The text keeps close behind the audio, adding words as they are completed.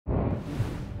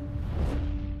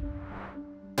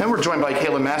And we're joined by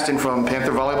Kayla Mastin from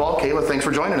Panther Volleyball. Kayla, thanks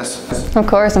for joining us. Of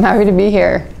course, I'm happy to be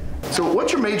here. So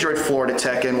what's your major at Florida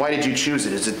Tech and why did you choose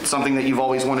it? Is it something that you've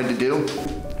always wanted to do?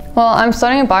 Well, I'm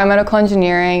studying biomedical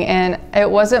engineering and it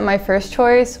wasn't my first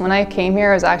choice. When I came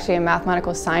here, I was actually a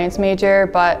mathematical science major,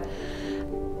 but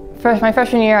for my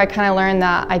freshman year, I kind of learned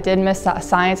that I did miss that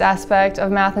science aspect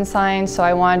of math and science, so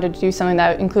I wanted to do something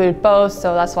that included both,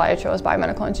 so that's why I chose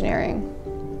biomedical engineering.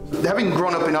 Having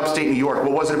grown up in upstate New York,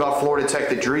 what was it about Florida Tech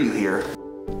that drew you here?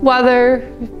 Weather,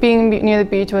 being near the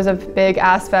beach was a big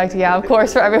aspect, yeah, of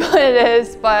course, for everyone it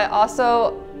is, but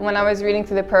also when I was reading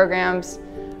through the programs,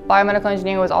 biomedical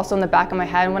engineering was also in the back of my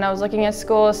head when I was looking at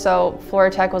school, so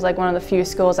Florida Tech was like one of the few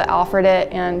schools that offered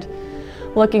it, and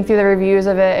looking through the reviews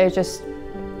of it,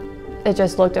 it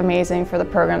just looked amazing for the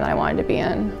program that I wanted to be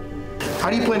in. How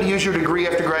do you plan to use your degree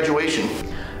after graduation?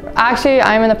 Actually,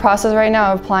 I'm in the process right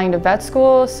now of applying to vet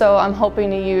school, so I'm hoping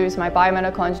to use my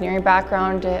biomedical engineering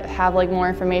background to have more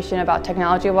information about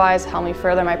technology-wise, help me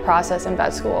further my process in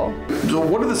vet school. So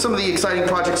what are some of the exciting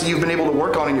projects that you've been able to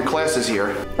work on in your classes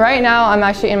here? Right now, I'm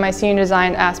actually in my senior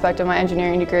design aspect of my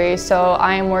engineering degree, so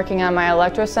I am working on my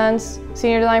ElectroSense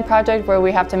senior design project where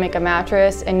we have to make a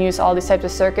mattress and use all these types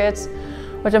of circuits,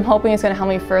 which I'm hoping is going to help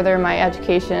me further my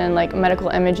education, like medical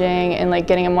imaging and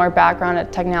getting a more background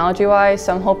at technology-wise.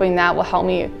 So I'm hoping that will help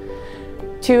me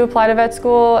to apply to vet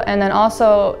school. And then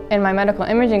also in my medical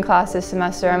imaging class this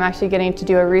semester, I'm actually getting to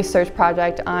do a research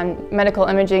project on medical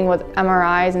imaging with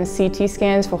MRIs and CT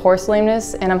scans for horse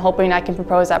lameness. And I'm hoping I can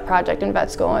propose that project in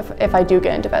vet school if I do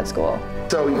get into vet school.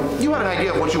 So you had an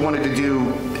idea of what you wanted to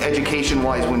do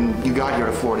education-wise when you got here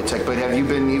to Florida Tech, but have you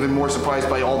been even more surprised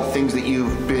by all the things that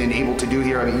you've been able to do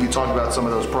here? I mean, you talked about some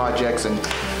of those projects and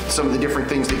some of the different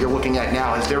things that you're looking at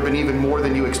now. Has there been even more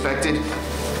than you expected?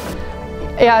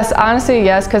 Yes, honestly,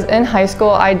 yes, because in high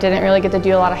school, I didn't really get to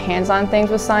do a lot of hands-on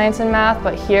things with science and math,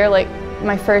 but here,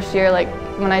 my first year,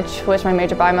 when I switched my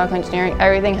major biomedical engineering,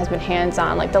 everything has been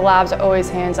hands-on. The labs are always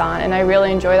hands-on, and I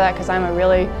really enjoy that because I'm a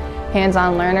really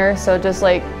hands-on learner, so just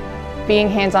being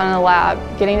hands-on in the lab,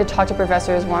 getting to talk to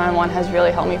professors one-on-one has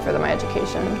really helped me further my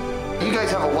education. You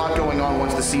guys have a lot going on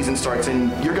once the season starts,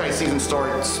 and your guys' season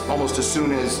starts almost as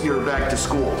soon as you're back to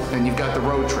school, and you've got the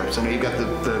road trips. I know you've got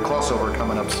the crossover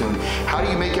coming up soon. How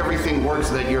do you make everything work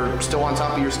so that you're still on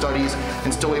top of your studies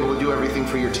and still able to do everything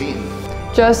for your team?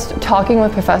 Just talking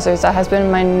with professors, that has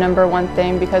been my #1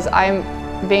 thing because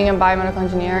being a biomedical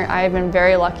engineer, I have been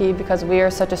very lucky because we are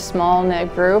such a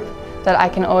small-knit group that I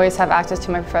can always have access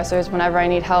to my professors whenever I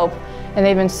need help, and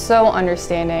they've been so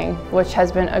understanding, which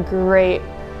has been a great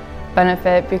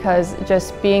benefit because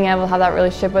just being able to have that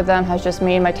relationship with them has just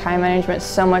made my time management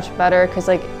so much better because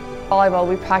volleyball,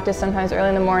 we practice sometimes early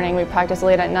in the morning, we practice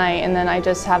late at night, and then I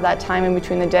just have that time in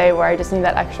between the day where I just need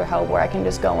that extra help where I can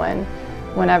just go in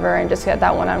whenever and just get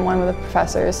that one-on-one with the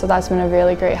professors, so that's been a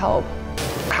really great help.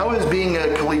 How has being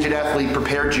a collegiate athlete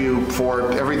prepared you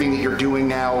for everything that you're doing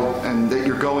now and that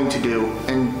you're going to do?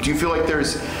 And do you feel like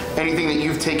there's anything that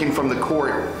you've taken from the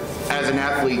court as an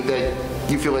athlete that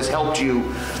you feel has helped you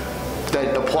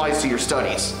that applies to your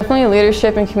studies? Definitely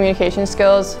leadership and communication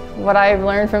skills. What I've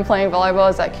learned from playing volleyball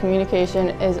is that communication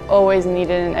is always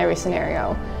needed in every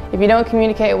scenario. If you don't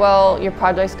communicate well, your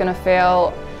project's going to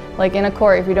fail. In a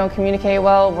court, if you don't communicate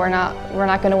well, we're not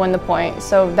going to win the point.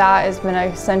 So that has been an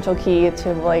essential key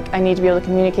to I need to be able to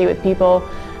communicate with people.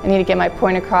 I need to get my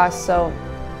point across so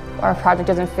our project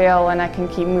doesn't fail and I can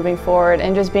keep moving forward.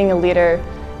 And just being a leader,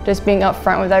 just being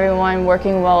upfront with everyone,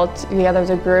 working well together as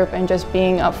a group, and just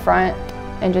being upfront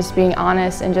and just being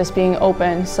honest and just being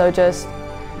open. So just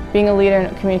being a leader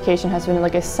in communication has been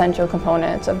essential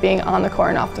components of being on the court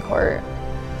and off the court.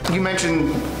 You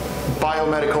mentioned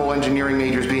biomedical engineering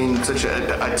majors being such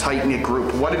a tight-knit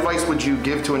group. What advice would you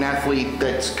give to an athlete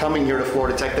that's coming here to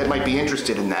Florida Tech that might be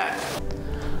interested in that?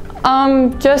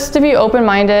 Just to be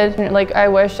open-minded. I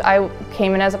wish I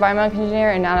came in as a biomedical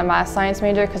engineer and not a math science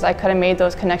major because I could have made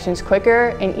those connections quicker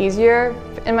and easier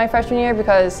in my freshman year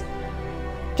because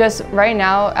just right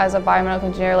now as a biomedical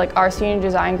engineer, our senior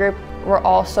design group, we're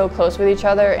all so close with each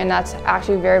other, and that's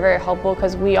actually very, very helpful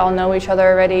because we all know each other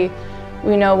already.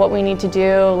 We know what we need to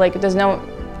do. There's no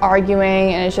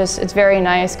arguing, and it's very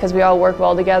nice because we all work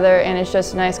well together, and it's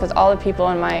just nice because all the people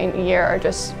in my year are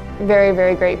just very,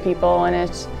 very great people, and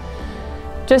it's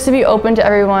just to be open to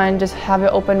everyone, just have an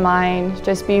open mind,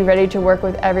 just be ready to work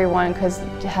with everyone because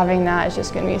having that is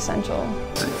just going to be essential.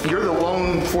 You're the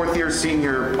lone fourth-year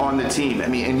senior on the team,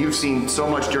 and you've seen so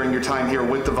much during your time here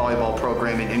with the volleyball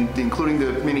program, and including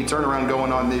the mini turnaround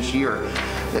going on this year.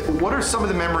 What are some of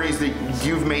the memories that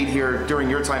you've made here during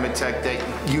your time at Tech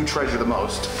that you treasure the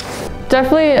most?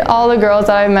 Definitely all the girls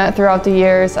that I've met throughout the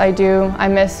years. I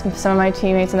miss some of my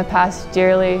teammates in the past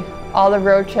dearly. All the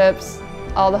road trips,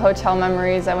 all the hotel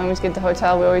memories, that when we get to the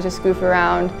hotel, we always just goof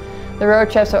around. The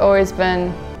road trips have always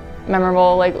been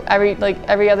memorable. Like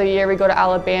every other year we go to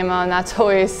Alabama, and that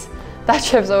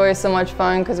trip's always so much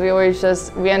fun because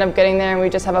we end up getting there and we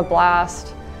just have a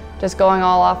blast, just going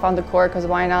all off on the court, because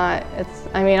why not?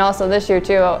 I mean, also this year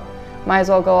too, might as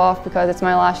well go off because it's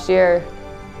my last year.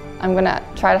 I'm gonna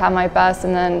try to have my best,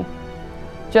 and then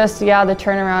just, yeah, the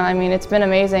turnaround, I mean, it's been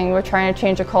amazing. We're trying to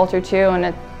change the culture too,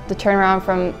 and the turnaround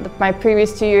from my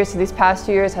previous 2 years to these past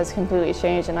 2 years has completely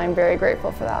changed, and I'm very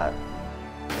grateful for that.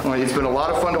 Well, it's been a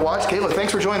lot of fun to watch. Kayla,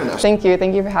 thanks for joining us. Thank you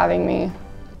for having me.